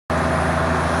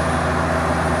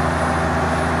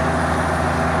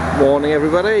Morning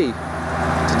everybody.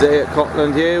 Today at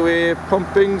Cotland here we're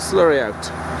pumping slurry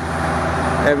out,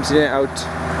 emptying it out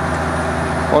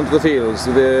onto the fields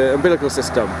with the umbilical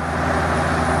system.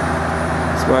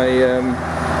 It's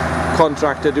my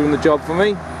contractor doing the job for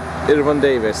me, Irfon.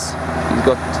 He's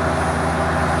got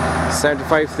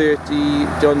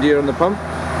 7530 John Deere on the pump.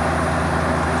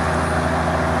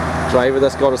 Driver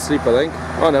that's got to sleep, I think.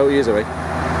 Oh no, he is away.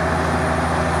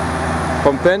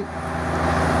 Pumping.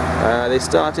 They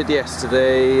started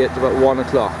yesterday at about 1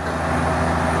 o'clock.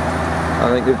 I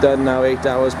think they've done now 8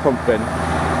 hours pumping.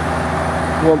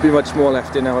 Won't be much more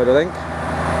left in now, I don't think.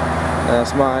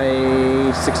 That's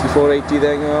my 6480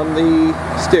 thing on the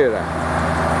steerer.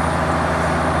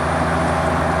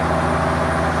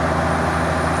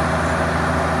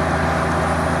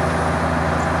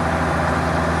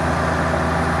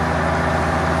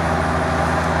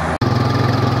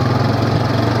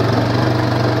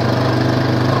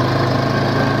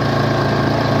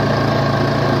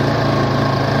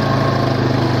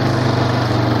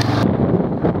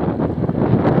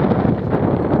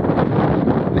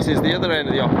 This is the other end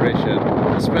of the operation,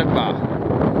 the spread bar.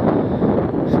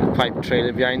 The pipe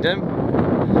trailer behind him.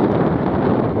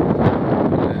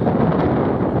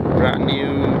 Brand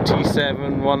new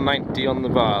T7 190 on the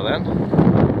bar then.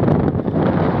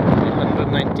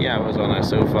 190 hours on her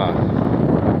so far.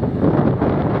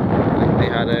 I think they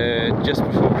had her just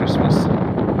before Christmas.